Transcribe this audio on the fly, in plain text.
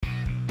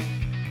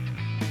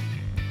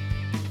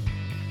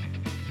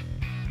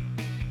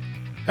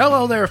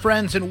Hello there,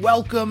 friends, and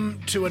welcome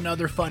to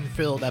another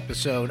fun-filled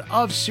episode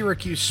of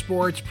Syracuse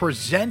Sports,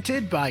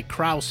 presented by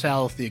Krause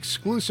Health, the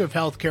exclusive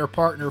healthcare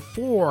partner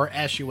for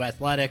SU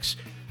Athletics.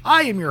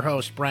 I am your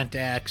host, Brent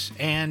Axe,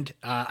 and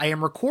I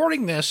am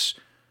recording this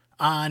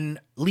on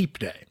Leap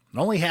Day. It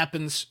only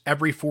happens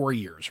every 4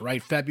 years,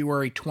 right?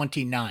 February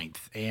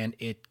 29th, and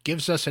it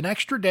gives us an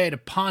extra day to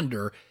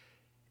ponder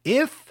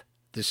if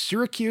the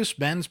Syracuse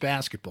men's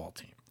basketball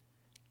team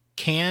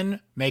can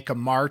make a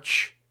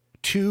march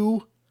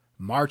to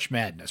March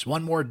Madness.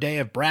 One more day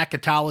of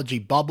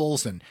bracketology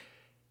bubbles and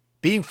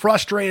being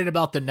frustrated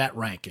about the net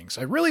rankings.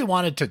 I really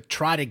wanted to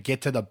try to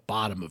get to the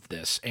bottom of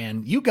this,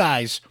 and you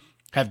guys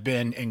have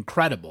been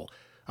incredible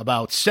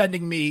about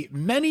sending me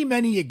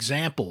many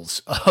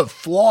examples of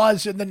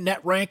flaws in the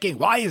net ranking.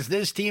 Why is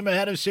this team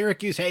ahead of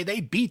Syracuse? Hey, they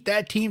beat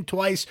that team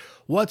twice.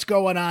 What's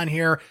going on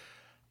here?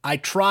 I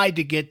tried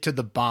to get to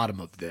the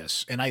bottom of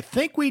this, and I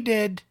think we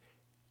did.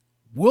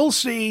 We'll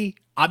see.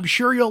 I'm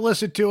sure you'll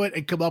listen to it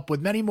and come up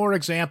with many more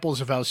examples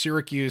of how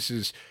Syracuse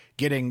is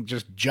getting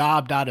just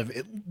jobbed out of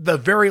it, the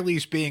very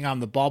least being on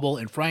the bubble.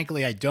 And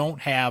frankly, I don't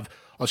have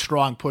a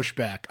strong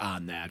pushback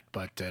on that,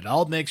 but it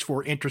all makes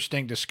for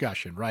interesting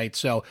discussion, right?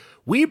 So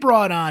we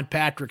brought on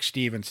Patrick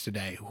Stevens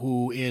today,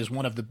 who is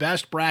one of the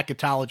best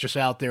bracketologists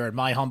out there, in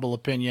my humble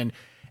opinion,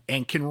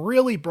 and can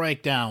really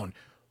break down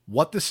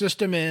what the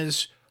system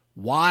is,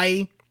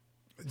 why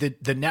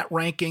the net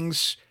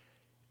rankings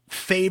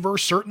favor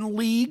certain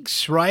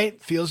leagues,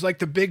 right? Feels like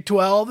the Big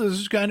 12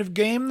 is kind of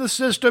game the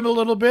system a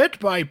little bit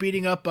by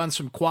beating up on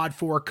some quad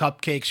four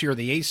cupcakes here.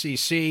 The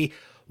ACC,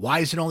 why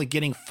is it only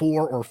getting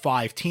 4 or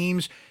 5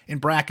 teams in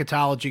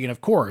bracketology? And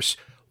of course,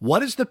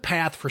 what is the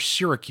path for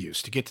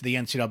Syracuse to get to the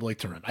NCAA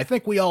tournament? I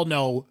think we all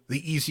know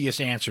the easiest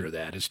answer to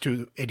that is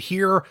to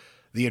adhere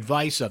the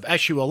advice of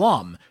SU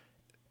alum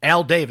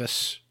Al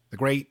Davis, the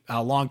great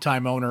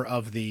longtime owner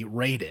of the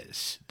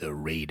Raiders. The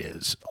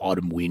Raiders.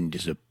 Autumn Wind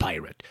is a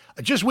pirate.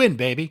 Just win,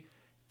 baby.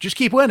 Just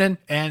keep winning,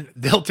 and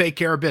they'll take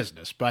care of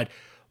business. But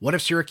what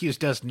if Syracuse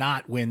does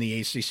not win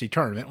the ACC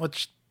tournament?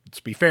 Let's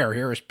be fair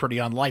here. It's pretty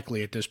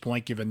unlikely at this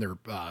point, given their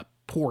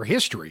poor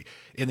history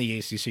in the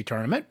ACC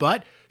tournament.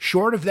 But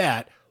short of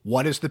that,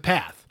 what is the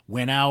path?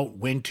 Win out,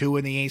 win 2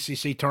 in the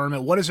ACC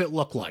tournament. What does it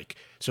look like?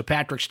 So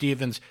Patrick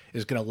Stevens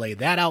is going to lay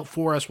that out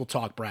for us. We'll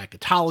talk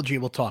bracketology.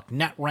 We'll talk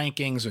net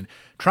rankings and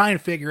try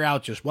and figure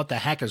out just what the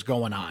heck is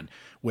going on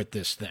with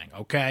this thing,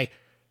 okay?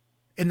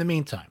 In the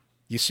meantime,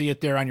 you see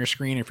it there on your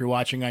screen if you're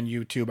watching on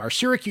YouTube. Our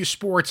Syracuse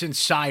Sports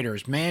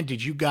Insiders, man,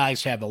 did you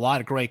guys have a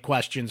lot of great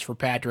questions for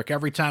Patrick.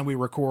 Every time we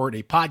record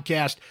a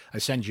podcast, I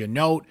send you a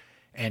note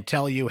and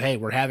tell you, hey,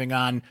 we're having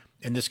on,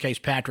 in this case,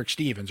 Patrick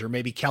Stevens, or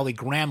maybe Kelly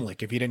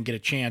Gramlich, if you didn't get a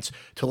chance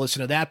to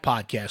listen to that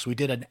podcast. We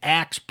did an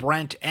Axe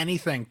Brent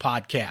Anything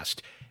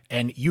podcast,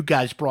 and you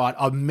guys brought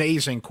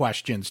amazing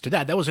questions to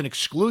that. That was an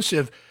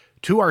exclusive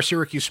to our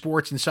Syracuse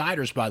Sports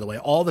Insiders, by the way.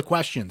 All the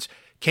questions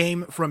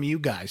came from you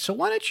guys. So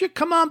why don't you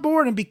come on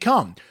board and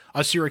become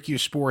a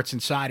Syracuse Sports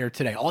Insider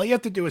today? All you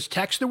have to do is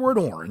text the word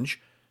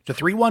orange to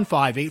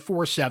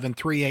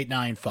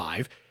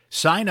 315-847-3895.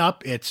 Sign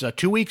up. It's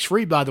 2 weeks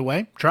free, by the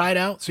way. Try it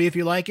out. See if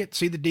you like it.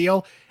 See the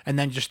deal. And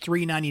then just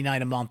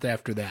 $3.99 a month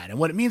after that. And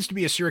what it means to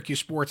be a Syracuse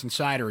Sports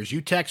Insider is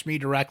you text me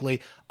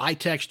directly. I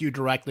text you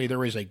directly.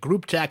 There is a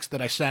group text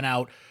that I sent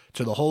out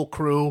to the whole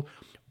crew.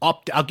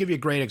 I'll give you a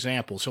great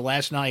example. So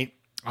last night,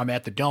 I'm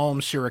at the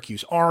Dome,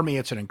 Syracuse Army.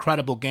 It's an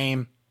incredible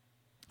game.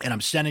 And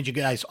I'm sending you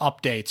guys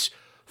updates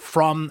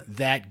from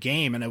that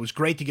game, and it was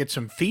great to get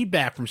some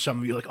feedback from some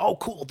of you, like, oh,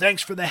 cool,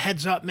 thanks for the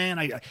heads up, man.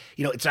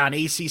 It's on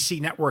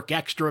ACC Network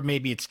Extra.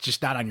 Maybe it's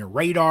just not on your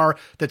radar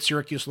that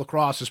Syracuse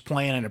lacrosse is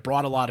playing, and it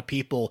brought a lot of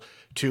people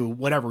to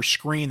whatever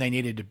screen they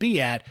needed to be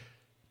at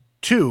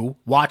to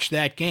watch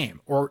that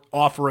game or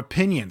offer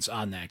opinions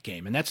on that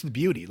game. And that's the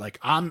beauty. Like,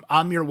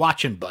 I'm your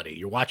watching buddy.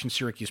 You're watching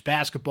Syracuse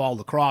basketball,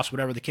 lacrosse,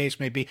 whatever the case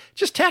may be.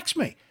 Just text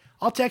me.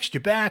 I'll text you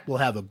back. We'll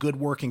have a good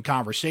working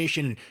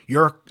conversation.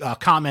 Your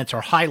comments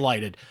are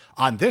highlighted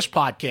on this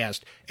podcast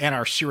and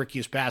our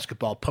Syracuse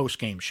basketball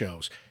postgame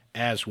shows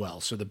as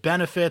well. So the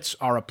benefits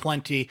are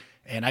aplenty,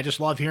 and I just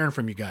love hearing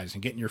from you guys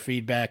and getting your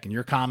feedback and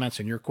your comments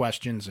and your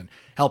questions and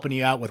helping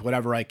you out with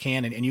whatever I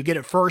can. And you get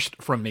it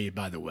first from me,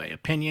 by the way.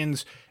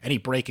 Opinions, any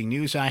breaking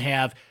news I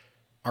have,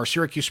 our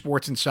Syracuse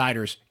Sports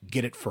Insiders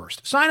get it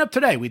first. Sign up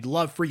today. We'd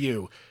love for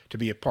you to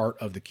be a part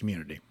of the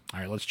community. All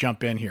right, let's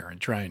jump in here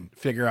and try and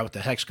figure out what the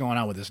heck's going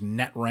on with this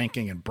net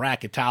ranking and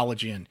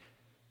bracketology. And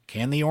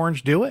can the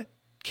Orange do it?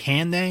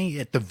 Can they,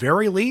 at the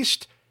very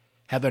least,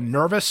 have a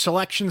nervous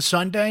Selection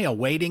Sunday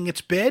awaiting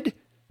its bid?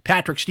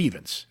 Patrick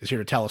Stevens is here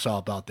to tell us all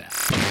about that.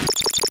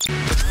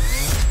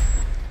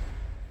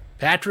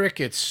 Patrick,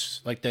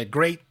 it's like that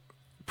great,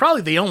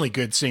 probably the only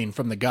good scene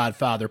from The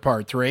Godfather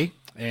Part 3,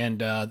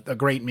 and a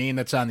great meme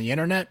that's on the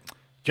internet.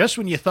 Just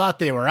when you thought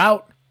they were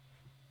out,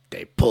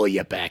 they pull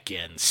you back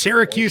in.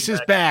 Syracuse is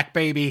back,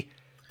 baby.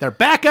 They're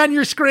back on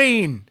your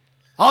screen.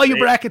 All you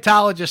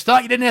bracketologists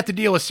thought you didn't have to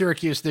deal with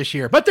Syracuse this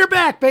year, but they're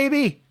back,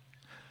 baby.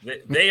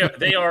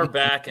 They are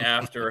back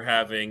after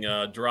having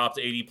dropped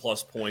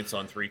 80-plus points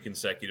on 3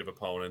 consecutive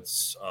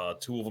opponents,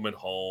 2 of them at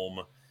home.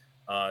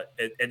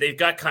 And they've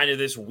got kind of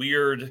this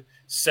weird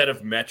set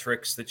of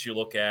metrics that you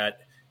look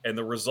at, and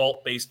the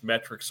result-based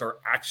metrics are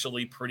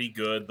actually pretty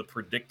good. The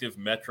predictive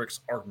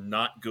metrics are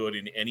not good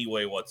in any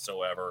way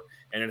whatsoever,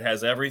 and it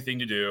has everything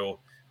to do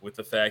with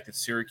the fact that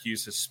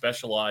Syracuse has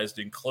specialized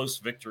in close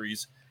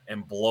victories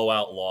and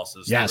blowout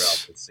losses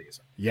throughout the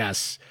season.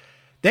 Yes.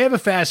 They have a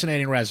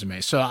fascinating resume.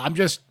 So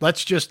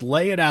let's just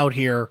lay it out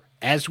here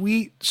as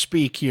we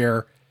speak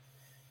here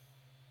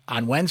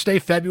on Wednesday,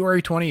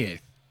 February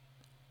 28th.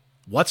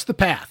 What's the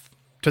path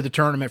to the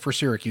tournament for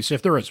Syracuse,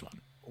 if there is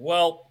one?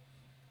 Well,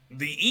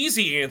 the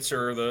easy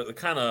answer, the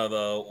kind of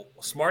the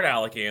smart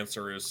aleck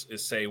answer is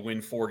say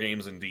win 4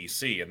 games in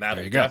DC, and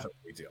that'll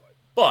definitely do it.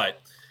 But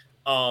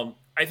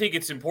I think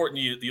it's important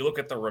you look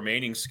at the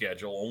remaining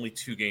schedule, only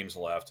 2 games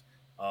left.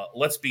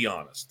 Let's be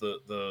honest.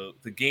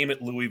 The game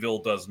at Louisville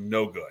does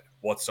no good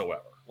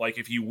whatsoever. Like,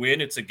 if you win,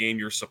 it's a game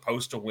you're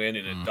supposed to win,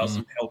 and it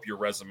doesn't help your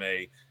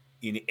resume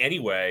in any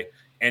way.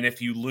 And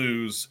if you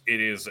lose, it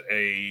is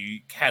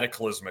a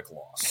cataclysmic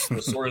loss,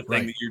 the sort of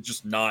thing that you're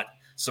just not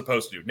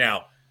supposed to do.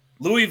 Now,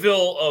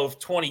 Louisville of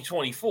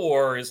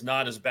 2024 is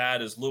not as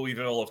bad as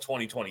Louisville of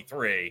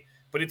 2023,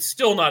 but it's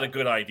still not a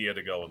good idea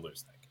to go and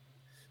lose that game.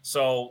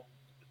 So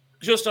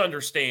just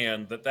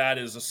understand that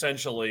is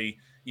essentially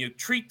 – you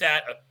treat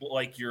that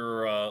like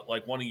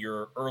like one of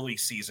your early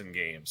season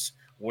games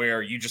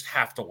where you just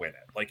have to win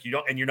it. Like, you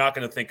don't, and you're not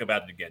going to think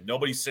about it again.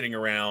 Nobody's sitting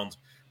around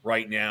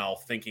right now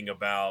thinking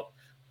about,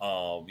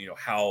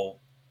 how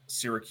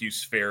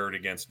Syracuse fared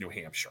against New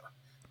Hampshire.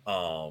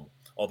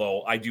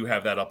 Although I do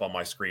have that up on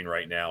my screen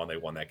right now, and they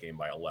won that game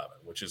by 11,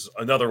 which is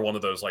another one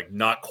of those like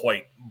not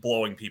quite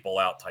blowing people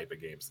out type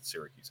of games that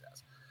Syracuse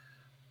has.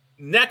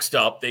 Next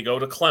up, they go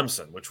to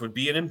Clemson, which would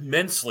be an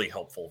immensely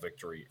helpful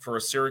victory for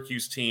a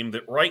Syracuse team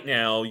that right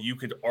now you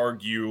could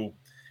argue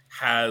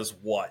has,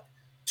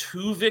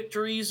 2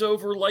 victories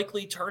over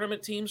likely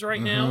tournament teams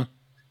right now?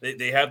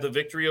 They have the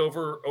victory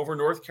over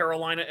North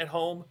Carolina at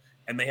home,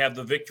 and they have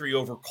the victory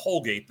over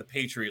Colgate, the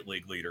Patriot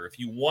League leader. If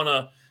you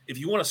want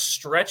to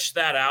stretch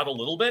that out a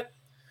little bit,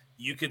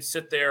 you could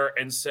sit there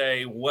and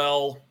say,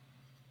 well,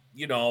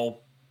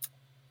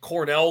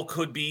 Cornell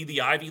could be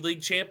the Ivy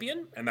League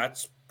champion, and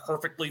that's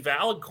perfectly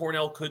valid.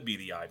 Cornell could be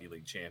the Ivy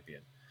League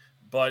champion.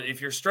 But if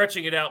you're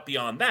stretching it out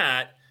beyond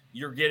that,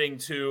 you're getting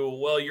to,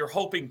 well, you're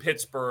hoping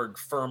Pittsburgh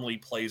firmly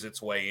plays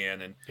its way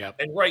in. And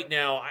right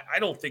now, I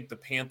don't think the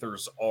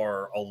Panthers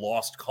are a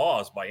lost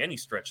cause by any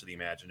stretch of the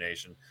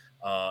imagination.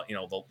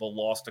 The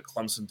loss to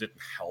Clemson didn't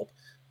help.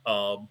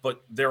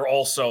 But they're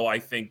also, I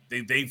think,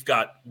 they've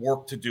got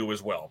work to do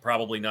as well.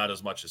 Probably not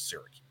as much as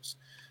Syracuse.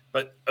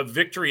 But a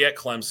victory at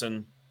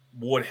Clemson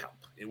would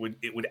help. It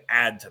would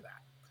add to that.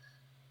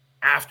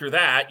 After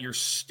that, you're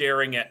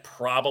staring at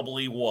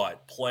probably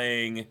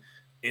playing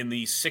in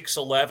the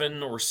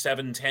 6-11 or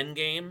 7-10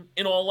 game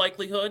in all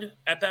likelihood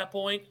at that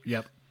point.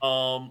 Yep.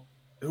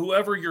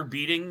 Whoever you're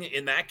beating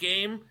in that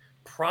game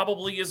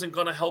probably isn't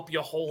going to help you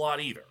a whole lot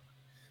either.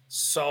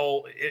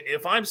 So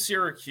if I'm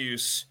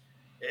Syracuse,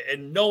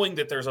 and knowing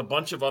that there's a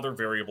bunch of other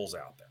variables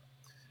out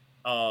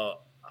there,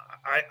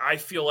 I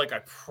feel like I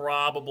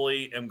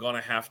probably am going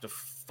to have to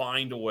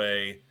find a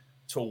way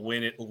to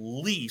win at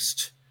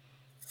least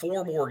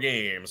 4 more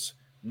games,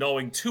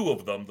 knowing 2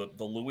 of them,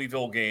 the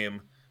Louisville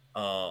game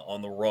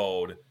on the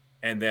road,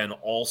 and then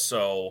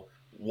also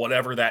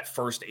whatever that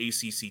first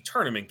ACC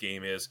tournament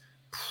game is,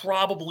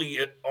 probably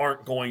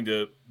aren't going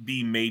to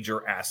be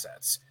major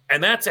assets.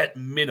 And that's at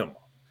minimum.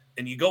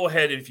 And you go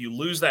ahead, and if you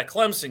lose that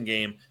Clemson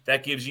game,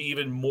 that gives you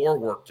even more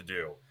work to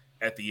do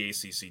at the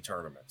ACC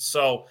tournament.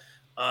 So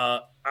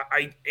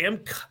I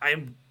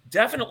am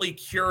definitely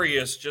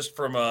curious, just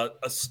from a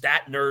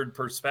stat nerd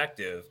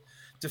perspective,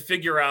 to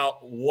figure out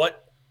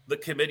what the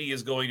committee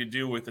is going to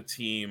do with a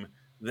team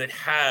that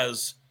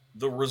has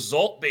the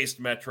result-based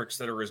metrics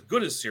that are as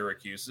good as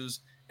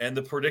Syracuse's and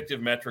the predictive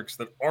metrics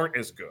that aren't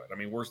as good. I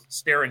mean, we're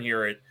staring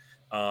here at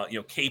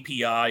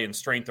KPI and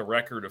strength of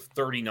record of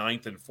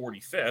 39th and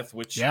 45th,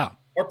 which are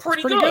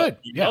pretty good.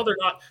 They're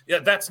not. Yeah,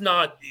 that's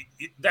not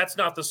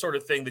the sort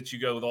of thing that you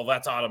go, well,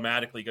 that's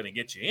automatically going to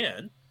get you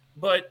in.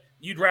 But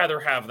you'd rather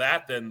have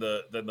that than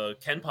the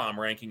KenPom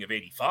ranking of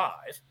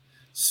 85.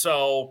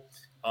 So.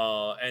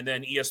 And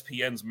then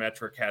ESPN's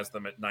metric has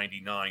them at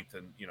 99th.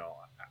 And,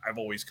 I've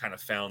always kind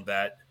of found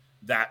that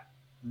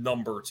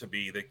number to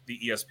be the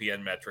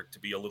ESPN metric to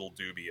be a little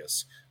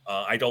dubious.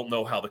 I don't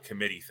know how the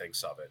committee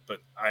thinks of it, but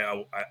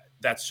I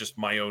that's just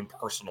my own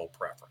personal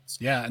preference.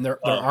 Yeah. And their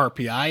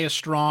RPI is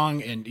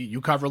strong, and you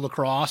cover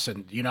lacrosse,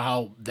 and you know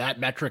how that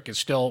metric is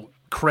still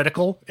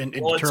critical in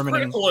determining. It's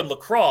critical in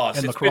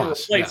lacrosse. It's been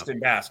replaced in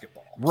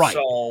basketball. Right.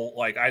 So,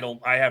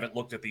 I haven't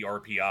looked at the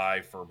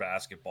RPI for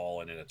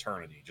basketball in an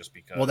eternity, just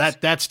because. Well,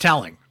 that's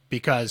telling,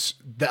 because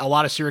a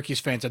lot of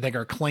Syracuse fans, I think,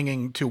 are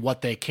clinging to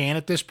what they can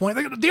at this point.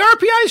 The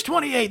RPI is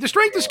 28. The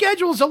strength of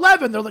schedule is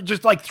 11. They're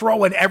just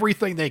throwing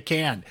everything they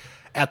can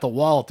at the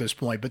wall at this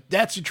point. But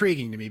that's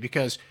intriguing to me,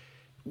 because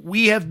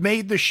we have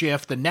made the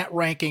shift. The net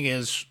ranking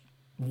is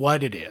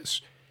what it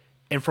is.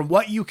 And from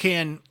what you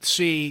can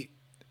see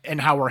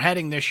and how we're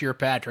heading this year,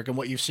 Patrick, and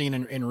what you've seen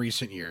in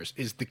recent years,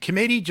 is the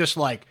committee just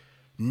like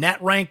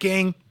net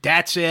ranking,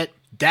 that's it,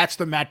 that's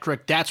the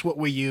metric, that's what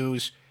we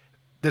use.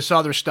 This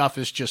other stuff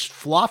is just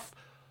fluff?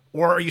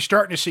 Or are you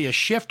starting to see a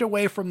shift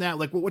away from that?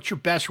 Like, what's your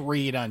best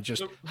read on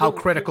just how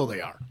critical they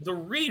are? The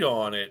read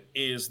on it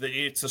is that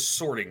it's a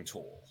sorting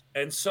tool.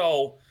 And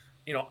so,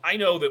 I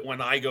know that when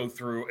I go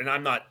through, and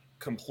I'm not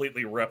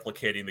completely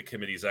replicating the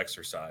committee's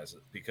exercise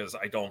because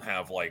I don't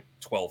have like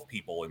 12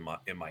 people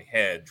in my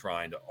head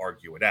trying to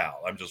argue it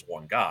out. I'm just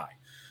one guy.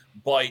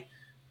 But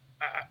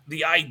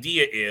the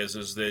idea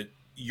is that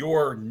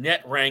your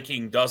net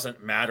ranking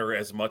doesn't matter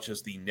as much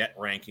as the net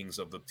rankings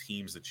of the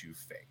teams that you've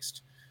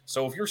faced.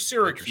 So if you're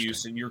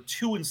Syracuse and you're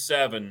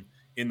 2-7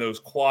 in those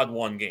quad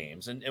one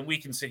games, and we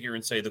can sit here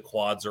and say the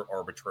quads are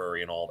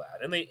arbitrary and all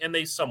that, and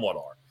they somewhat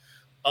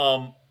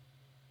are.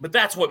 But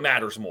that's what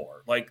matters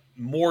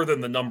more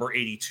than the number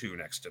 82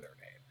 next to their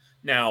name.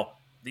 Now,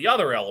 the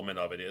other element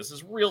of it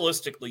is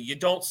realistically, you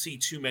don't see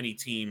too many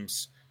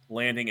teams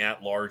landing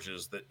at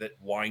larges that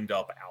wind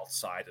up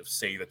outside of,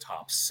 say, the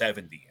top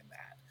 70 in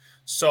that.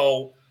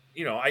 So,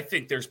 I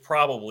think there's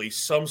probably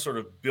some sort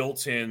of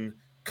built-in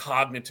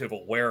cognitive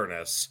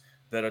awareness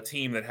that a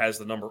team that has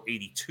the number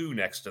 82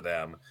 next to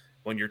them,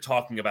 when you're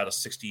talking about a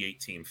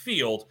 68-team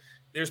field,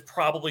 there's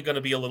probably going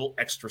to be a little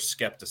extra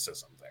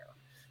skepticism there.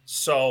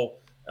 So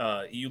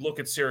you look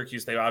at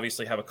Syracuse, they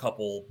obviously have a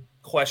couple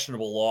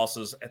questionable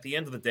losses. At the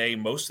end of the day,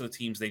 most of the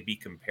teams they'd be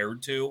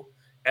compared to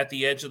at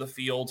the edge of the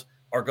field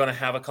are going to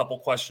have a couple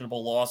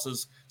questionable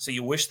losses. So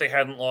you wish they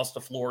hadn't lost to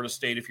Florida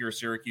State if you're a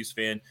Syracuse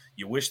fan.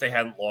 You wish they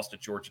hadn't lost to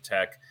Georgia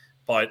Tech.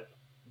 But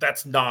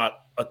that's not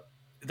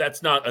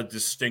a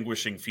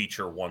distinguishing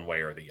feature one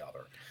way or the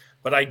other.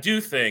 But I do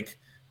think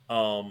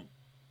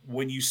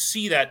when you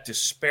see that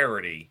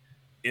disparity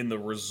in the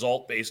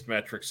result-based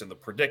metrics and the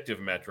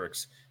predictive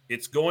metrics,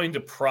 it's going to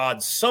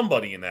prod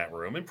somebody in that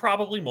room, and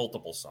probably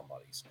multiple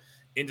somebodies,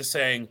 into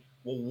saying,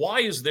 well, why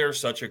is there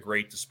such a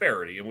great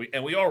disparity?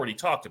 And we already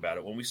talked about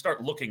it. When we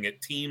start looking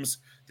at teams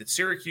that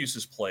Syracuse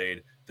has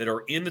played that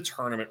are in the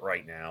tournament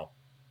right now,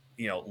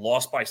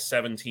 lost by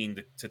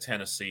 17 to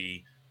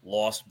Tennessee,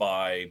 lost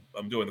by,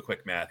 I'm doing the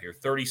quick math here,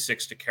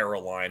 36 to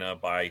Carolina,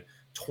 by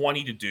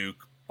 20 to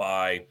Duke,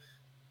 by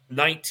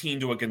 19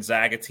 to a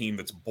Gonzaga team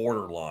that's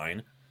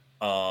borderline,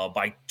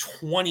 by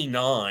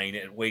 29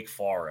 at Wake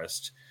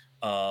Forest,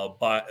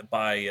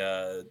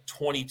 by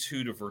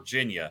 22 to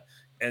Virginia.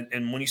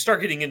 And when you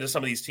start getting into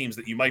some of these teams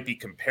that you might be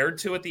compared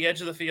to at the edge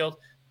of the field,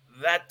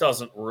 that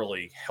doesn't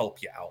really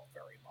help you out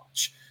very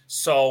much.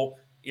 So,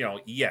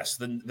 yes,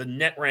 the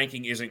net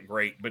ranking isn't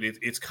great, but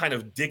it's kind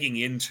of digging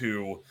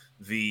into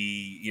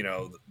the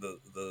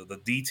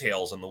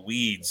details and the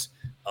weeds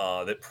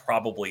that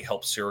probably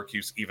help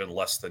Syracuse even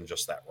less than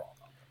just that raw number.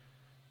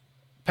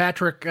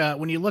 Patrick,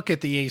 when you look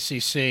at the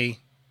ACC,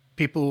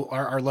 people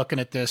are looking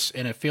at this,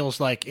 and it feels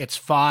like it's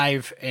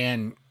 5,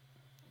 and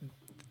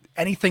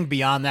anything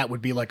beyond that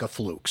would be like a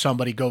fluke.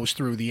 Somebody goes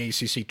through the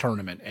ACC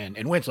tournament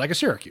and wins, like a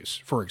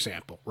Syracuse, for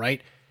example,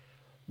 right?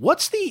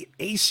 What's the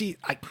AC?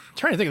 I'm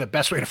trying to think of the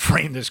best way to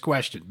frame this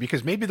question,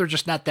 because maybe they're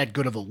just not that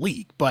good of a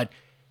league. But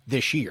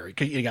this year,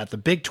 you got the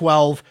Big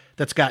 12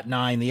 that's got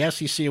 9, the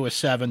SEC with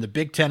 7, the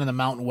Big 10 and the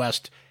Mountain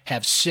West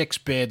have 6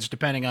 bids,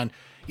 depending on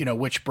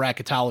which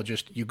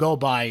bracketologist you go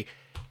by.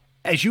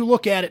 As you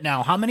look at it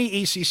now, how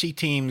many ACC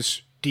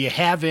teams do you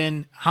have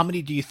in? How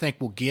many do you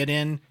think will get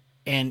in?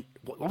 And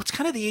what's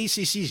kind of the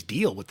ACC's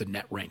deal with the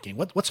net ranking?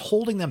 What's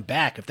holding them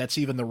back, if that's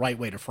even the right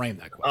way to frame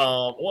that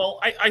question? Well,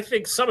 I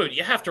think some of it,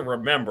 you have to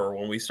remember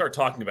when we start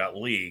talking about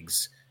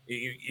leagues,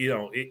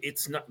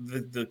 it's not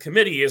the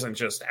committee isn't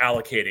just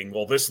allocating,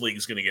 well, this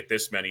league's going to get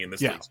this many and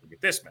this league's going to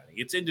get this many.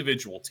 It's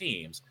individual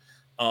teams.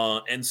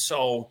 And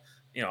so,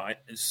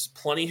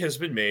 plenty has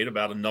been made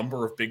about a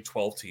number of Big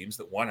 12 teams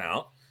that won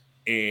out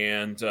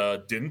and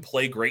didn't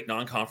play great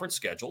non-conference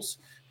schedules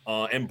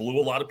and blew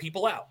a lot of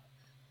people out.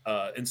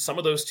 And some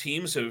of those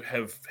teams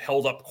have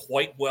held up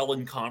quite well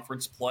in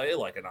conference play,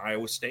 like an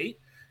Iowa State,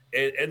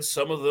 and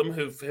some of them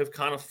have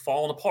kind of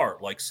fallen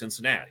apart, like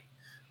Cincinnati.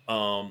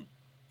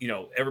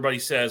 Everybody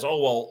says, oh,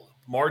 well,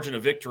 margin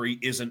of victory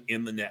isn't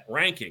in the net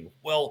ranking.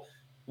 Well,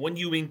 when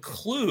you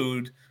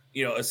include,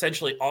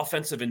 essentially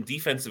offensive and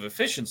defensive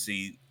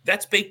efficiency,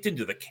 that's baked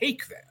into the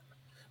cake then.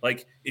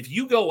 Like, if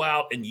you go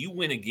out and you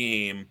win a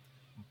game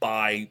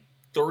by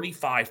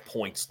 35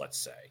 points, let's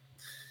say,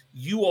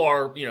 you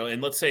are,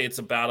 and let's say it's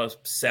about a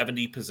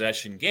 70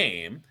 possession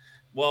game.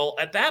 Well,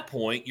 at that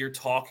point, you're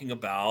talking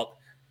about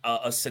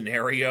a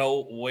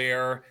scenario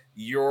where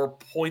your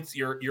points,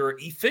 your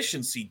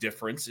efficiency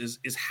difference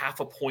is half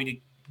a point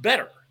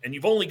better, and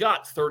you've only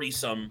got 30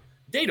 some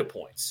data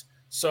points.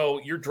 So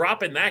you're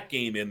dropping that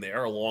game in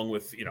there along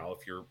with,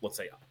 if you're,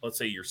 let's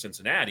say you're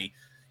Cincinnati,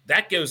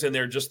 that goes in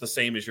there just the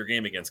same as your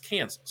game against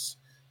Kansas.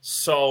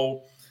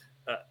 So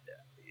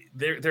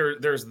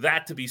there's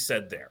that to be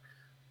said there.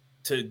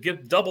 To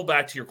double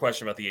back to your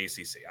question about the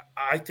ACC,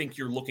 I think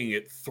you're looking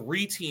at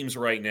 3 teams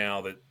right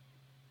now that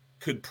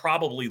could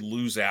probably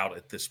lose out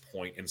at this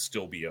point and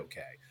still be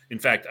okay. In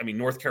fact, I mean,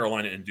 North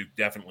Carolina and Duke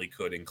definitely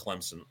could, and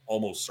Clemson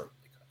almost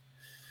certainly could.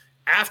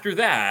 After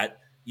that,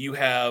 you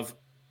have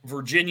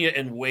Virginia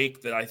and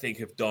Wake that I think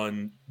have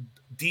done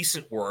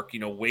decent work.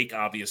 Wake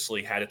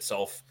obviously had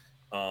itself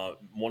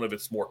one of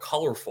its more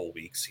colorful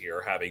weeks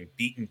here, having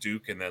beaten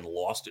Duke and then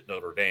lost at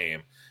Notre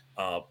Dame.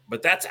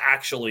 But that's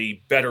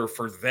actually better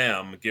for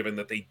them, given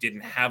that they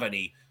didn't have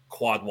any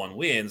quad one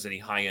wins, any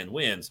high-end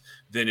wins,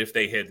 than if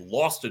they had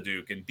lost to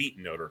Duke and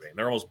beaten Notre Dame.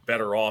 They're almost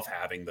better off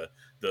having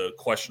the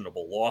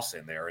questionable loss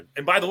in there.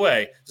 And by the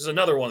way, this is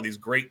another one of these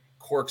great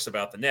quirks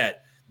about the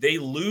net. They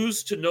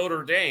lose to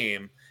Notre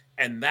Dame,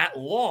 and that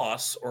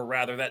loss, or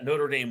rather that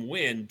Notre Dame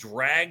win,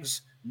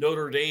 drags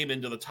Notre Dame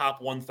into the top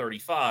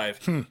 135.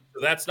 So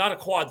that's not a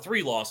quad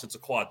 3 loss, it's a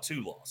quad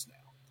 2 loss now.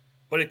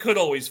 But it could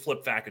always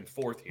flip back and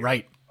forth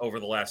here over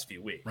the last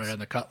few weeks. Right on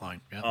the cut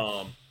line.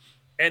 Yeah.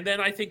 And then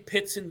I think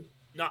Pitt's in.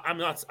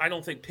 I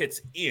don't think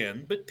Pitt's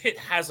in, but Pitt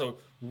has a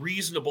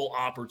reasonable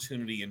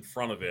opportunity in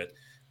front of it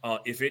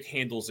if it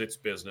handles its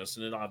business,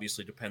 and it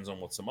obviously depends on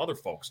what some other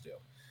folks do.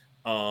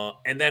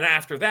 And then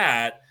after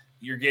that,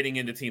 you're getting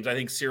into teams. I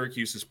think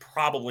Syracuse is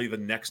probably the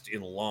next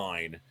in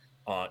line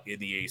in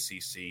the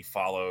ACC,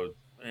 followed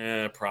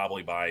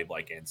probably by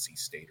like NC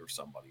State or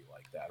somebody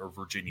like that, or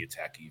Virginia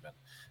Tech even.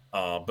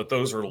 But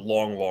those are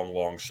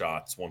long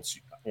shots once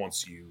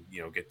you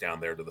get down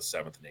there to the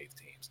 7th and 8th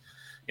teams.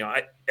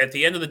 At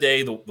the end of the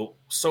day,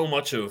 so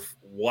much of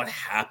what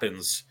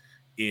happens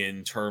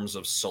in terms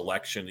of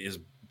selection is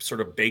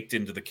sort of baked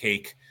into the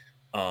cake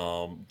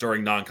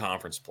during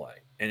non-conference play.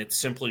 And it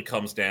simply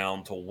comes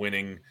down to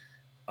winning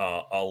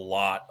a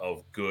lot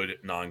of good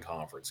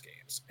non-conference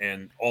games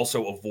and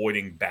also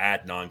avoiding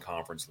bad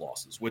non-conference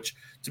losses, which,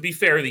 to be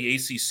fair, the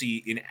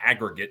ACC in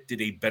aggregate did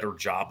a better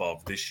job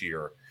of this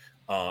year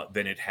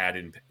than it had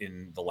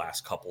in the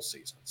last couple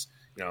seasons.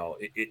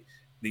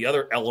 The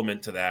other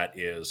element to that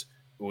is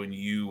when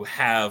you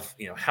have,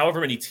 however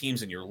many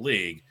teams in your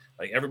league,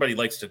 like everybody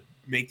likes to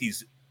make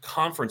these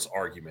conference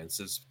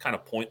arguments, as kind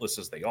of pointless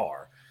as they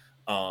are.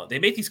 They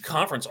make these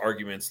conference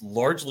arguments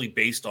largely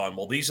based on,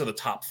 well, these are the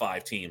top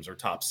 5 teams or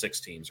top 6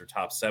 teams or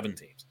top 7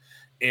 teams.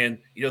 And,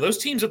 those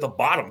teams at the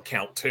bottom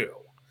count too.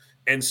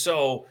 And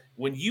so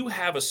when you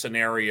have a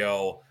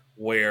scenario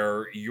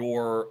where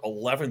your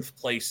 11th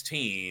place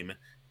team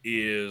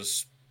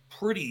is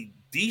pretty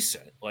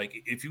decent, like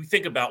if you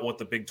think about what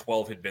the Big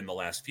 12 had been the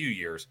last few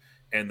years,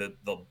 and the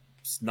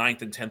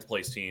 9th and 10th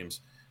place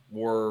teams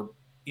were,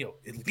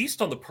 at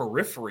least on the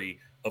periphery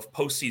of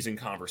postseason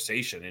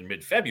conversation in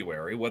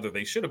mid-February, whether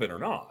they should have been or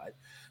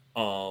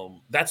not,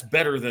 that's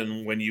better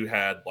than when you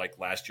had like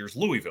last year's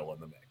Louisville in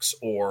the mix,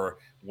 or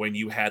when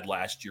you had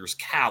last year's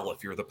Cal,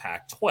 if you're the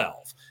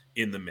Pac-12,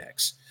 in the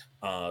mix.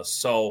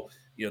 So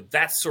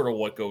that's sort of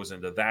what goes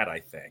into that,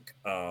 I think.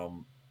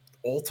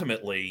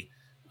 Ultimately,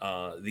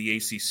 the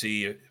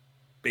ACC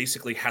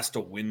basically has to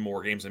win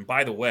more games. And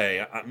by the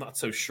way, I'm not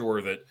so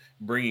sure that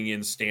bringing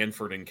in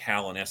Stanford and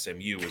Cal and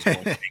SMU is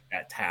going to make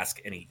that task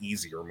any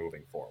easier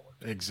moving forward.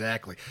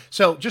 Exactly.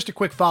 So just a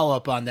quick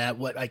follow-up on that.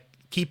 What I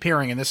keep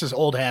hearing, and this is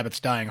old habits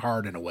dying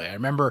hard in a way. I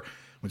remember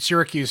when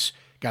Syracuse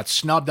got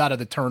snubbed out of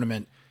the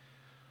tournament,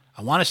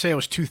 I want to say it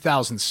was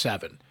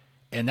 2007.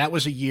 And that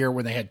was a year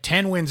when they had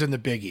 10 wins in the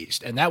Big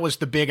East. And that was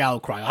the big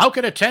outcry. How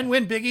could a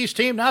 10-win Big East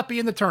team not be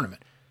in the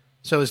tournament?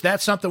 So is that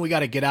something we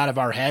got to get out of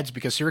our heads?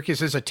 Because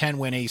Syracuse is a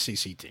 10-win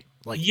ACC team.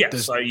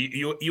 Yes,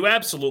 you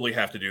absolutely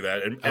have to do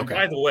that. And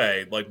by the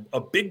way, like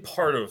a big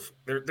part of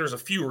there's a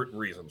few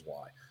reasons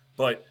why,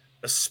 but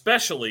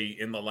especially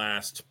in the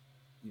last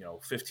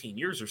 15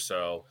 years or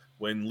so,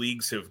 when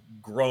leagues have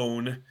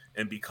grown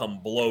and become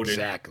bloated,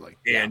 exactly,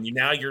 and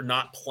now you're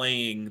not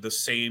playing the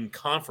same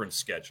conference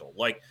schedule.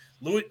 Like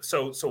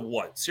so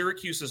what?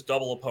 Syracuse's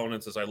double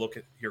opponents, as I look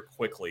at here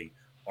quickly,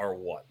 are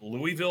what?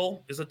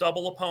 Louisville is a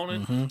double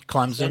opponent. Mm-hmm.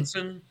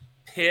 Clemson,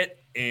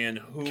 Pitt, and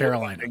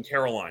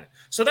Carolina.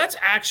 So that's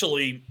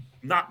actually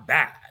not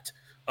bad.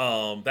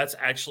 That's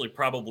actually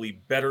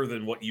probably better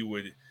than what you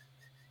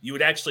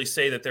would actually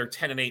say that their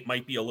 10-8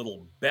 might be a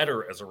little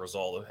better as a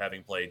result of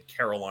having played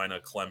Carolina,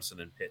 Clemson,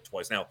 and Pitt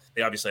twice. Now,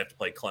 they obviously have to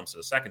play Clemson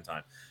a second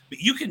time. But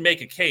you can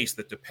make a case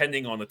that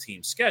depending on the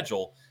team's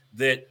schedule,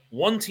 that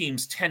one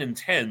team's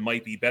 10-10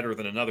 might be better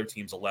than another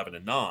team's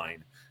 11-9,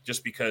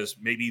 just because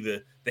maybe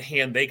the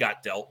hand they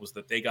got dealt was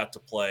that they got to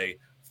play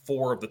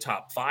 4 of the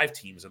top 5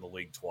 teams in the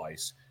league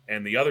twice,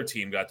 and the other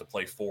team got to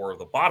play 4 of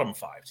the bottom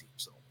 5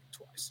 teams in the league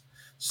twice.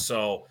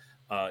 So,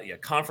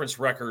 conference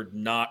record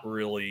not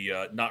really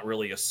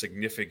a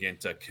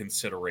significant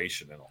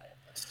consideration in all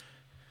of this.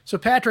 So,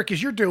 Patrick,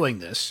 as you're doing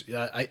this,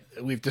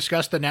 we've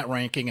discussed the net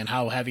ranking and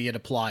how heavy it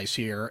applies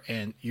here,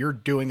 and you're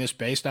doing this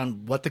based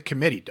on what the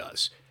committee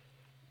does.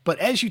 But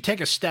as you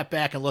take a step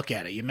back and look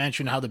at it, you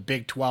mentioned how the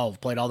Big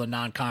 12 played all the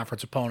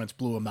non-conference opponents,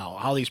 blew them out,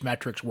 how these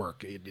metrics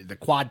work, the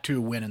quad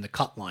 2 win and the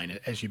cut line,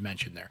 as you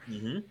mentioned there.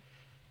 Mm-hmm.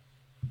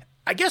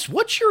 I guess,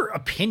 what's your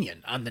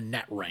opinion on the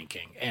net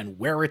ranking and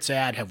where it's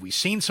at? Have we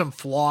seen some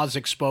flaws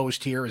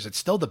exposed here? Is it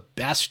still the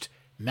best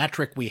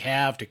metric we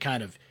have to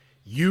kind of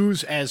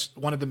use as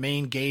one of the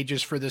main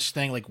gauges for this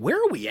thing? Like, where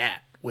are we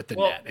at with the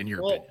net, in your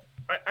opinion?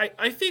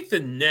 I think the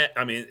net.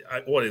 I mean,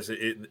 what is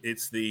it?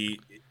 It's the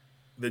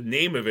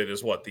name of it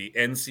is what, the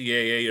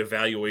NCAA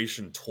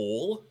evaluation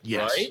tool,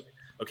 Yes. right?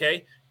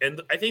 Okay,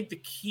 and I think the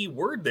key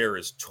word there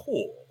is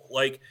tool.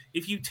 Like,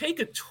 if you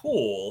take a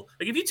tool,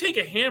 like if you take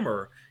a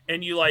hammer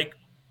and you like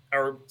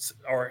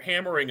are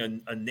hammering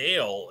a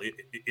nail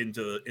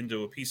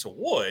into a piece of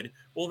wood,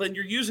 well, then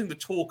you're using the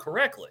tool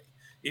correctly.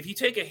 If you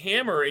take a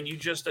hammer and you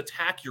just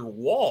attack your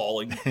wall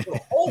and you put a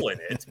hole in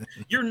it,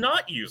 you're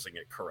not using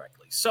it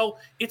correctly. So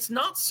it's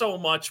not so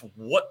much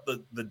what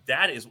the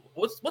data is,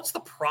 what's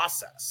the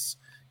process,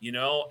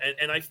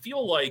 and I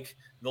feel like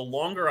the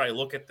longer I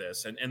look at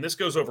this, and this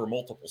goes over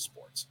multiple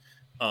sports,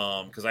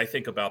 because I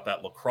think about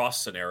that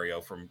lacrosse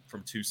scenario from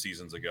 2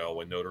 seasons ago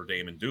when Notre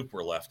Dame and Duke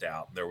were left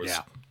out. There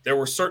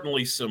were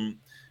certainly some,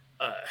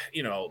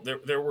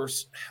 there were.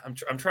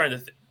 I'm trying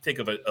to think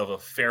of a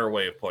fair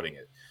way of putting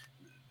it.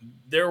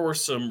 There were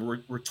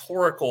some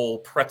rhetorical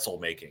pretzel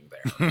making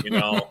there,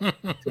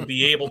 to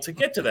be able to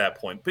get to that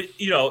point. But,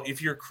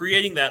 if you're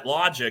creating that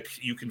logic,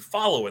 you can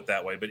follow it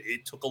that way. But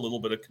it took a little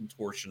bit of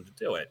contortion to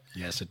do it.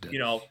 Yes, it did.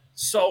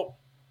 So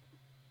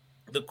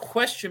the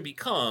question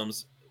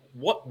becomes,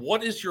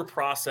 what is your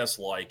process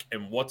like,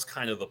 and what's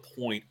kind of the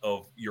point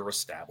of your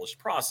established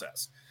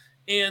process?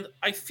 And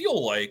I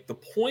feel like the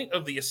point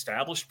of the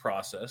established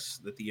process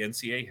that the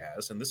NCAA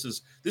has, and this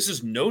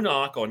is no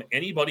knock on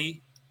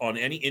anybody on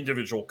any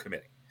individual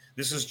committee.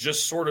 This is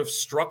just sort of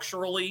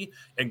structurally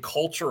and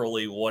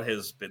culturally what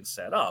has been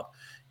set up,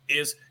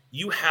 is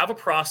you have a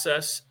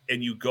process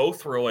and you go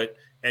through it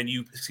and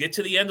you get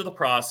to the end of the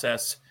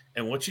process.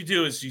 And what you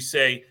do is you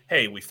say,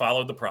 hey, we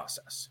followed the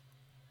process.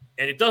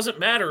 And it doesn't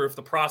matter if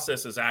the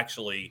process is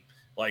actually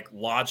like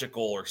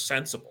logical or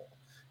sensible,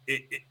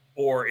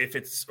 or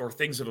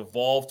things have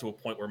evolved to a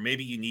point where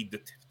maybe you need to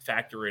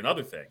factor in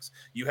other things.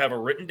 You have a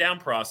written down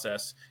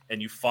process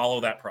and you follow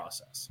that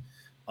process.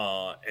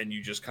 And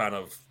you just kind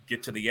of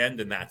get to the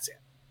end and that's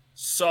it.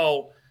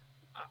 So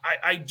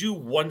I do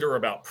wonder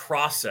about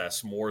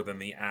process more than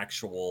the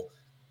actual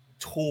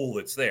tool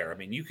that's there. I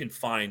mean, you can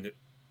find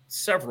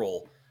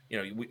several,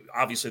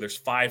 obviously there's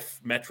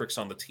 5 metrics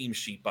on the team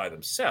sheet by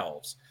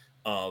themselves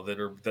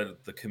that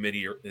the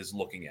committee is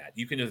looking at.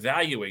 You can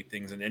evaluate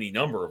things in any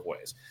number of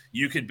ways.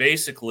 You could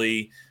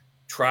basically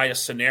try a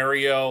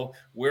scenario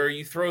where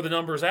you throw the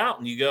numbers out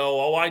and you go,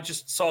 oh, I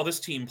just saw this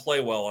team play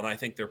well and I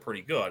think they're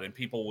pretty good. And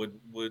people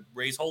would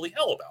raise holy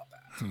hell about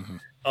that.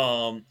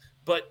 Mm-hmm.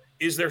 But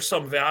is there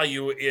some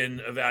value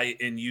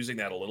in using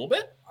that a little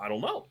bit? I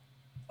don't know.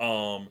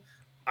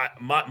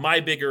 My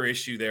bigger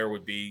issue there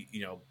would be,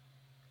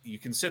 you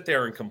can sit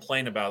there and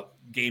complain about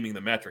gaming the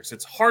metrics.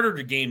 It's harder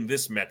to game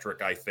this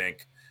metric, I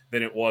think,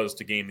 than it was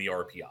to game the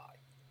RPI,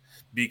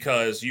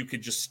 because you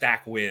could just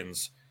stack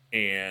wins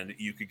and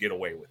you could get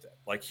away with it.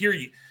 Like here,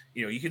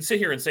 you can sit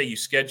here and say you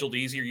scheduled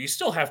easier. You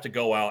still have to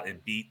go out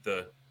and beat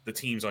the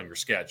teams on your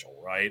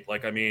schedule, right?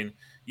 Like, I mean,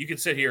 you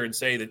could sit here and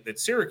say that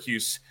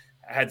Syracuse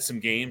had some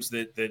games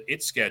that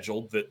it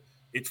scheduled that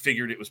it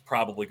figured it was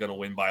probably going to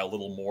win by a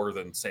little more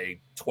than, say,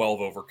 12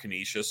 over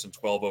Canisius and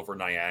 12 over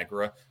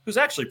Niagara, who's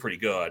actually pretty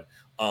good,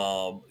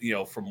 from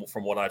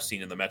what I've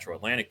seen in the Metro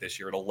Atlantic this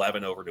year, at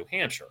 11 over New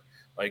Hampshire.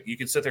 Like, you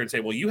can sit there and say,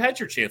 well, you had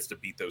your chance to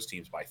beat those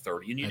teams by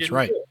 30, and you didn't do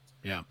it.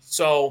 Yeah.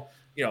 So,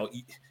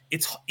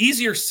 it's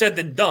easier said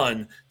than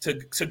done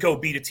to go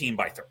beat a team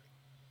by 30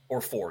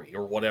 or 40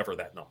 or whatever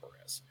that number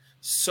is.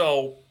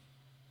 So,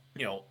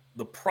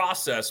 the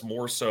process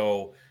more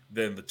so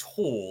than the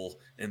tool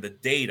and the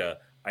data,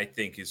 I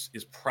think is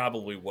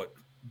probably what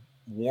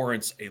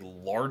warrants a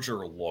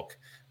larger look.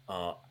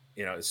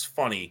 It's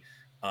funny.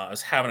 I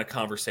was having a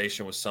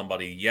conversation with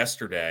somebody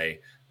yesterday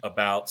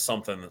about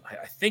something.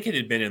 I think it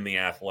had been in The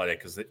Athletic,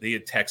 because they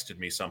had texted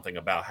me something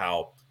about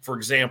how, for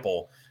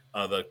example,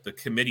 the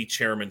committee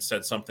chairman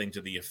said something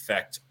to the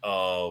effect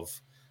of,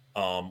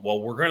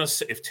 well, we're going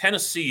to, if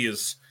Tennessee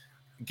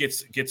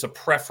gets a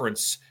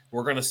preference,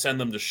 we're going to send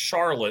them to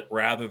Charlotte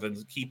rather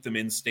than keep them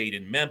in state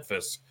in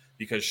Memphis,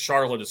 because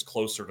Charlotte is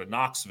closer to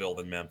Knoxville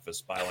than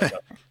Memphis by like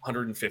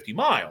 150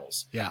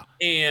 miles. Yeah.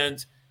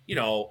 And,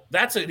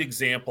 that's an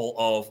example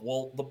of,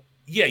 well,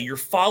 you're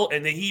following,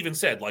 and he even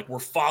said, like, we're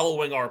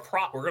going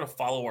to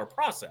follow our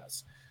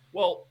process.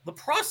 Well, the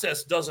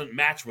process doesn't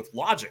match with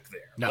logic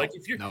there. No, like,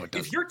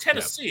 if you're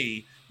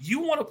Tennessee, you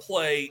want to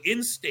play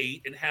in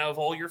state and have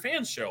all your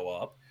fans show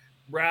up,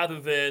 rather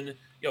than,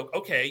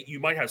 okay, you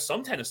might have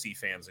some Tennessee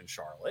fans in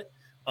Charlotte,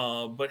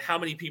 but how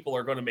many people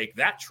are going to make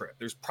that trip?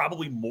 There's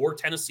probably more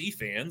Tennessee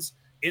fans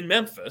in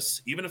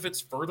Memphis, even if it's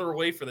further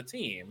away for the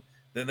team,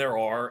 than there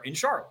are in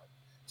Charlotte.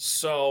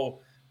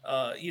 So,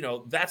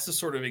 that's the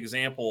sort of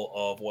example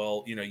of,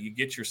 well, you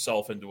get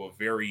yourself into a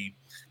very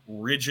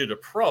rigid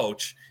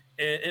approach,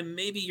 and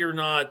maybe you're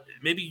not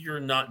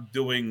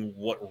doing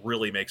what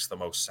really makes the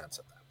most sense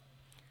at that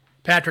point.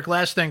 Patrick,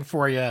 last thing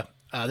for you.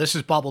 This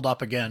is bubbled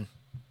up again.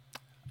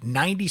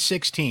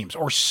 96 teams,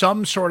 or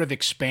some sort of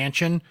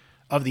expansion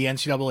of the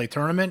NCAA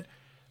tournament,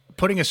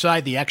 putting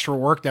aside the extra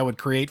work that would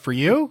create for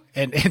you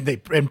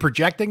and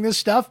projecting this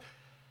stuff.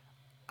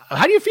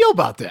 How do you feel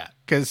about that?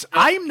 Because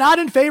I'm not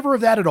in favor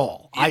of that at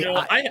all.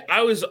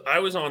 I was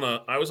on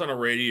a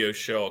radio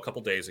show a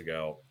couple days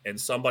ago, and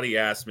somebody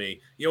asked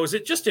me, is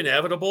it just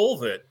inevitable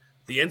that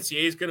the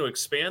NCAA is going to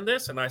expand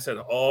this? And I said,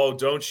 oh,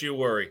 don't you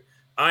worry.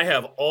 I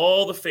have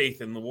all the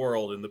faith in the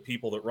world in the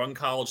people that run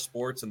college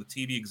sports and the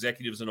TV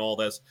executives and all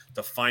this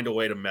to find a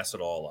way to mess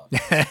it all up.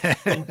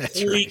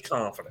 Complete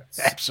confidence.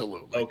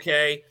 Absolutely.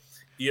 Okay.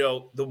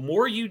 The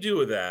more you do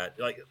of that,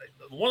 like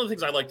one of the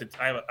things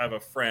I have a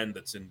friend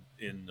that's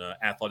in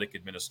athletic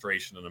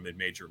administration in a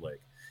mid-major league.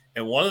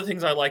 And one of the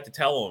things I like to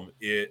tell him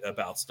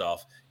about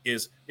stuff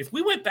is if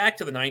we went back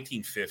to the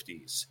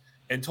 1950s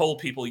and told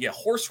people,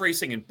 horse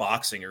racing and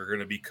boxing are going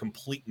to be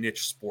complete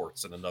niche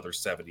sports in another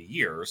 70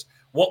 years,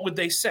 what would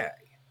they say?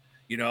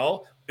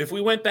 If we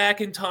went back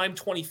in time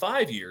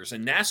 25 years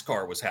and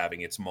NASCAR was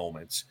having its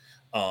moments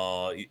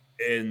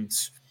and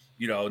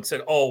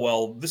said, oh,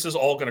 well, this is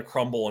all going to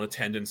crumble and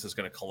attendance is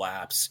going to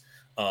collapse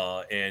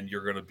and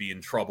you're going to be in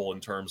trouble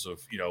in terms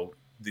of,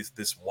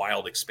 this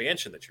wild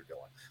expansion that you're doing.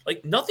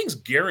 Like nothing's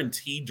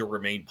guaranteed to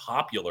remain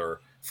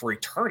popular for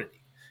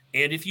eternity.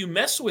 And if you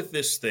mess with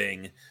this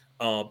thing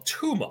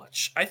too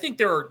much, I think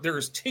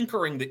there's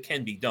tinkering that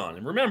can be done.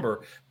 And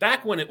remember,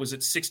 back when it was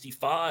at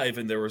 65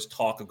 and there was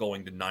talk of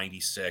going to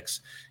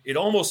 96, it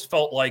almost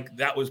felt like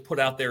that was put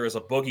out there as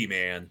a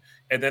boogeyman.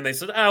 And then they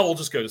said, we'll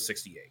just go to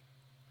 68.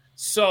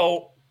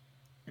 So,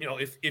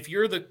 if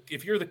you're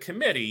the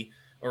committee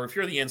or if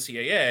you're the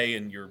NCAA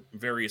and your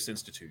various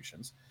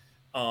institutions,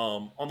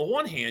 on the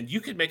one hand, you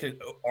could make an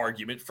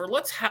argument for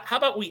how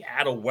about we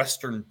add a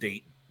Western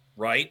Dayton,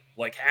 right?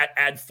 Like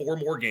add 4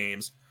 more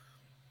games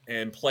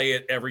and play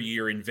it every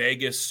year in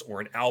Vegas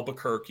or in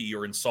Albuquerque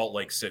or in Salt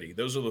Lake City.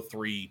 Those are the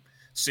 3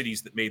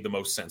 cities that made the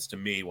most sense to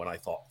me when I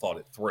thought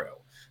it through.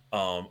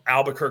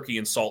 Albuquerque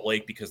and Salt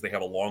Lake because they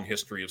have a long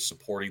history of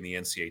supporting the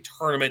NCAA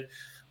tournament.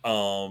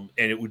 And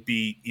it would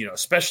be,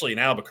 especially in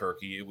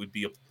Albuquerque, it would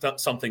be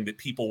something that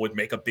people would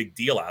make a big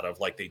deal out of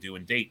like they do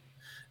in Dayton.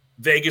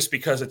 Vegas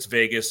because it's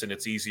Vegas and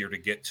it's easier to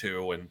get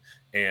to, and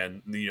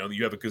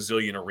you have a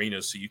gazillion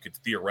arenas, so you could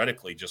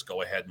theoretically just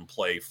go ahead and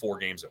play 4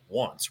 games at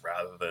once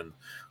rather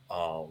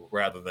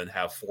than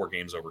have 4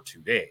 games over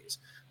 2 days.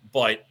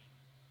 But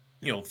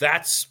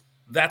that's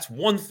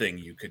one thing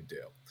you could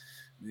do.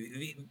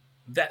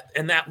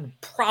 That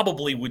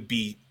probably would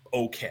be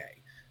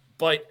okay.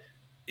 But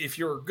if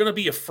you're going to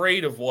be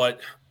afraid of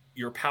what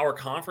your power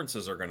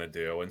conferences are going to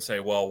do and say,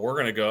 well, we're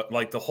going to go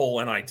like the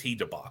whole NIT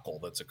debacle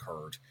that's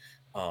occurred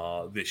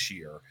this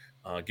year,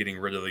 getting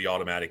rid of the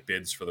automatic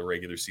bids for the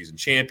regular season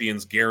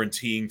champions,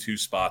 guaranteeing 2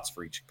 spots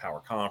for each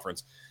power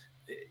conference.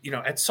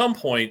 At some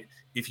point,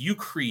 if you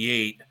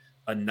create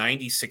a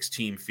 96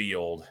 team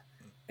field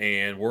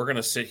and we're going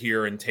to sit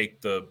here and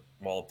take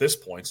at this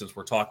point, since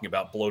we're talking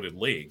about bloated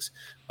leagues,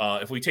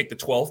 if we take the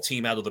 12th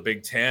team out of the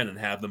Big Ten and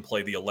have them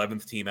play the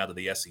 11th team out of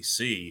the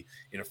SEC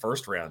in a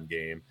first round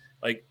game,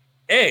 like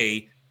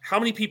A, how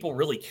many people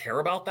really care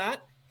about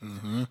that?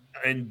 Mm-hmm.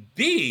 And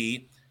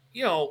B,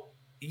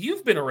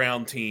 you've been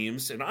around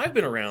teams and I've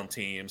been around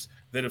teams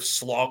that have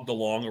slogged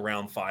along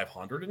around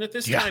 500. And at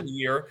this time of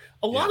year,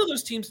 a lot of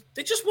those teams,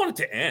 they just want it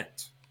to end.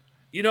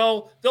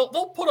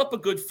 They'll put up a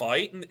good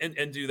fight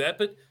and do that,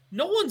 but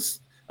no one's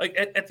like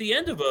at the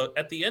end of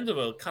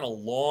a kind of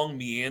long,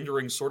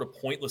 meandering, sort of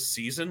pointless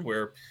season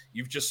where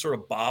you've just sort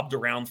of bobbed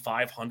around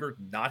 500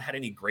 and not had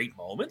any great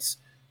moments.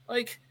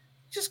 Like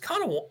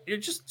you're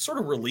just sort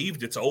of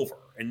relieved it's over.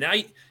 And now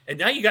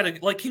you got to,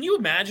 like, can you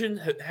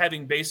imagine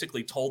having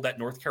basically told that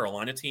North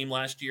Carolina team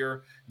last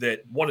year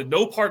that wanted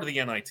no part of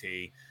the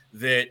NIT,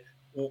 that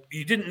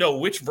you didn't know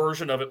which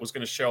version of it was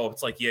going to show up?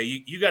 It's like,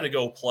 you got to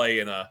go play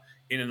in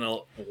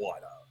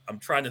I'm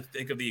trying to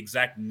think of the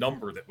exact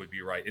number that would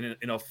be right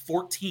in a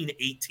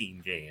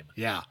 14-18 game.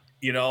 Yeah.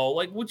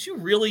 Would you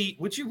really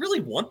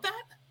want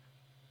that?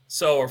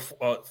 So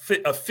a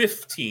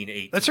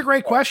 15-18. That's a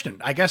great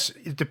question. I guess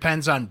it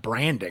depends on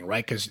branding,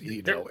 right? Because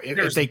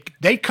if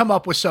they come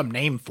up with some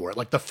name for it,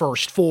 like the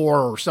first 4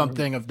 or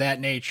something of that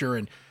nature,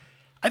 and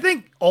I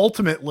think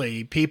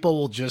ultimately people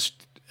will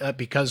just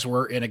because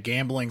we're in a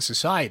gambling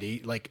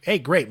society, like, hey,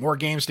 great, more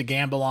games to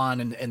gamble on,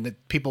 and the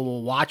people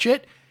will watch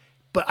it.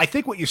 But I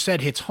think what you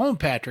said hits home,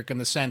 Patrick, in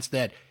the sense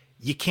that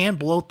you can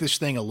bloat this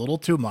thing a little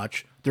too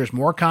much. There's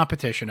more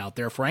competition out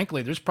there.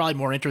 Frankly, there's probably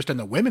more interest in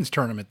the women's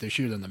tournament this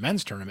year than the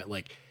men's tournament.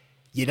 Like,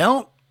 you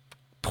don't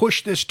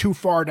push this too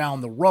far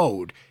down the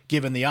road,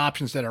 given the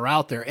options that are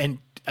out there. And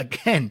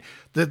again,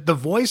 the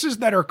voices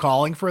that are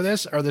calling for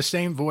this are the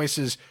same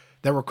voices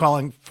that were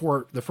calling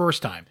for the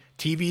first time.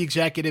 TV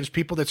executives,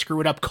 people that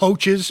screw it up,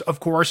 coaches, of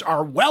course,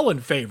 are well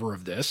in favor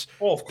of this.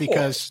 Well, of course.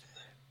 Because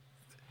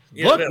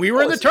look, we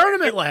were in the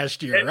tournament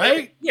last year,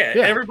 right? Yeah,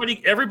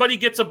 everybody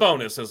gets a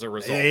bonus as a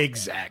result.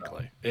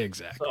 Exactly.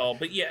 So,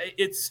 but yeah,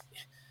 it's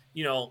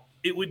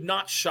it would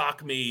not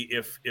shock me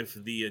if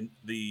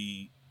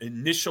the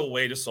initial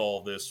way to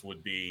solve this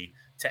would be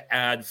to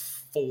add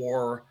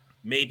 4,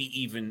 maybe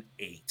even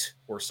 8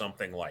 or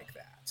something like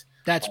that.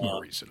 That's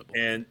more reasonable.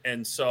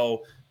 And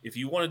so if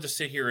you wanted to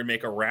sit here and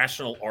make a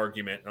rational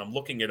argument, and I'm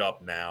looking it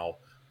up now,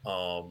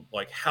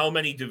 like how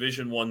many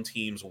Division I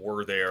teams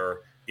were there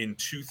in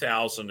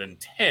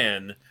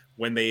 2010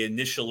 when they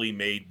initially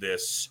made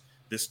this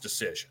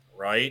decision,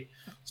 right?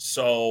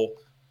 So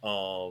I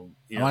want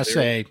to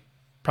say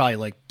probably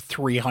like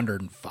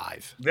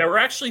 305. There were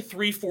actually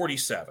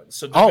 347.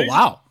 So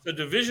wow. So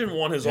Division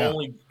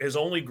I has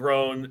only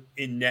grown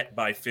in net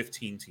by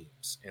 15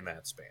 teams in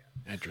that span.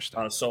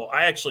 Interesting. So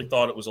I actually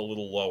thought it was a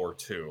little lower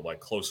too, like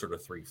closer to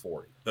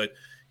 340. But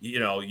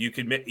you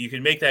can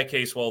make that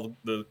case. Well,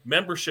 the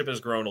membership has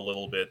grown a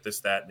little bit, this,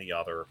 that, and the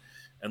other.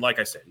 And like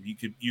I said,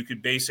 you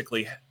could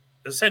basically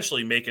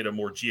essentially make it a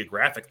more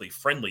geographically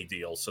friendly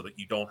deal so that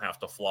you don't have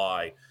to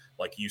fly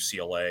like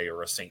UCLA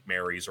or a St.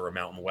 Mary's or a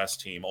Mountain West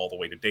team all the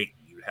way to Dayton.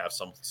 You have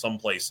some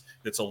place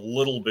that's a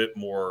little bit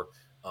more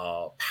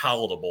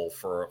palatable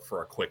for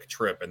a quick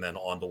trip and then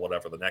on to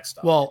whatever the next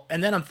stop. Well,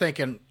 and then I'm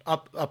thinking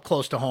up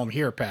close to home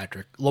here,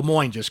 Patrick,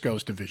 Lemoyne just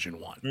goes Division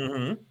I.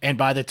 Mm-hmm. And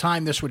by the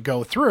time this would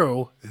go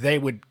through,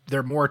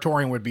 their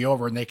moratorium would be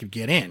over and they could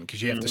get in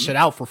because you have to sit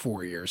out for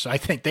 4 years. So I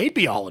think they'd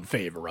be all in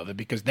favor of it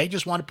because they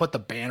just want to put the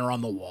banner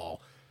on the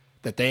wall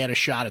that they had a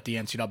shot at the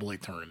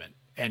NCAA tournament.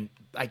 And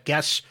I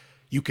guess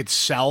you could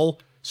sell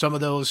some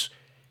of those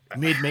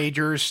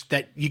mid-majors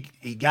that you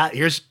got.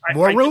 Here's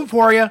more room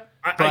for you.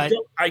 But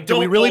do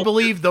we really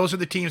believe those are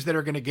the teams that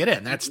are going to get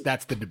in? That's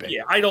the debate.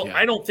 Yeah, I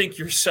don't think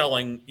you're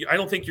selling. I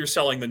don't think you're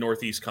selling the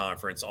Northeast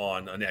Conference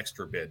on an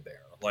extra bid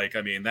there. Like,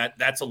 I mean,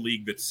 that's a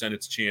league that sent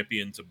its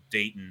champion to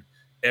Dayton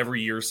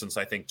every year since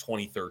I think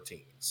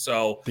 2013.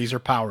 So these are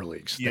power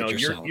leagues. You're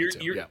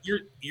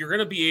going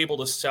to be able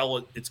to sell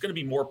it. It's going to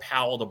be more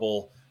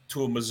palatable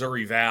to a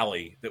Missouri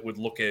Valley that would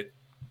look at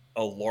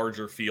a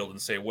larger field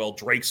and say, well,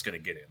 Drake's going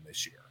to get in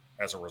this year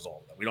as a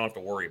result of that. We don't have to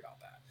worry about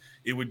that.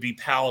 It would be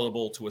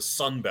palatable to a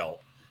Sun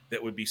Belt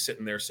that would be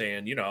sitting there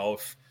saying,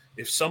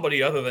 if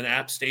somebody other than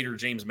App State or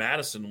James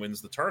Madison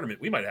wins the tournament,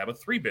 we might have a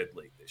 3-bid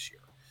league this year.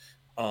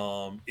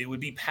 It would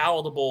be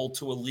palatable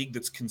to a league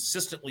that's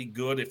consistently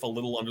good, if a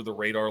little under the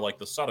radar, like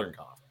the Southern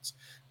Conference.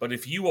 But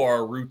if you are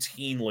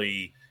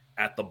routinely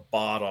at the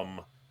bottom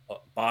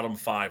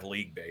 5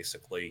 league,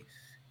 basically,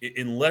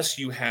 unless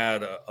you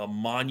had a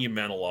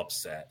monumental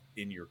upset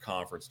in your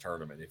conference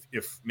tournament,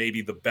 if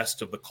maybe the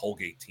best of the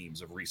Colgate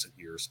teams of recent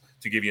years,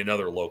 to give you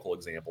another local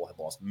example, had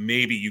lost,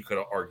 maybe you could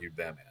have argued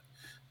them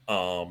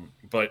in.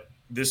 But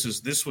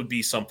this would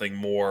be something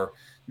more,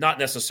 not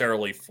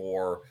necessarily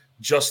for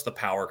just the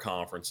power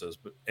conferences,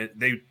 but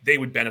they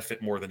would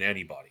benefit more than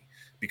anybody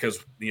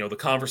because, the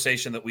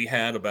conversation that we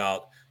had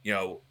about,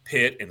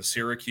 Pitt and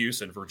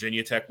Syracuse and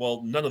Virginia Tech,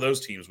 well, none of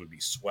those teams would be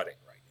sweating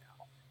right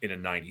now in a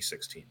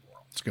 96 team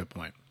world. That's a good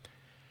point.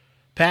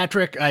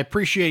 Patrick, I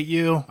appreciate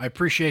you. I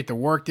appreciate the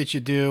work that you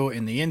do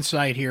and the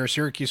insight here.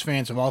 Syracuse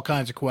fans have all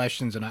kinds of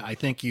questions, and I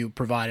think you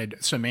provided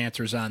some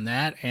answers on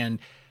that. And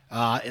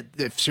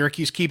if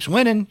Syracuse keeps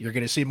winning, you're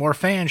going to see more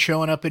fans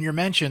showing up in your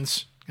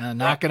mentions,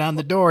 knocking on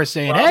the door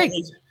saying, hey,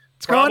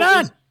 what's going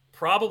on?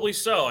 Probably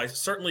so. I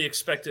certainly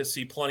expect to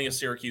see plenty of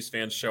Syracuse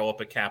fans show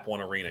up at Cap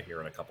One Arena here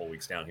in a couple of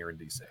weeks down here in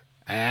D.C.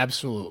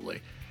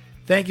 Absolutely.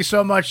 Thank you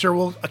so much, sir.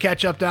 We'll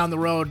catch up down the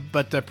road,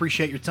 but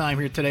appreciate your time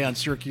here today on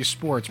Syracuse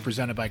Sports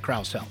presented by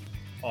Krause Health.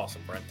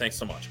 Awesome, Brent. Thanks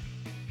so much.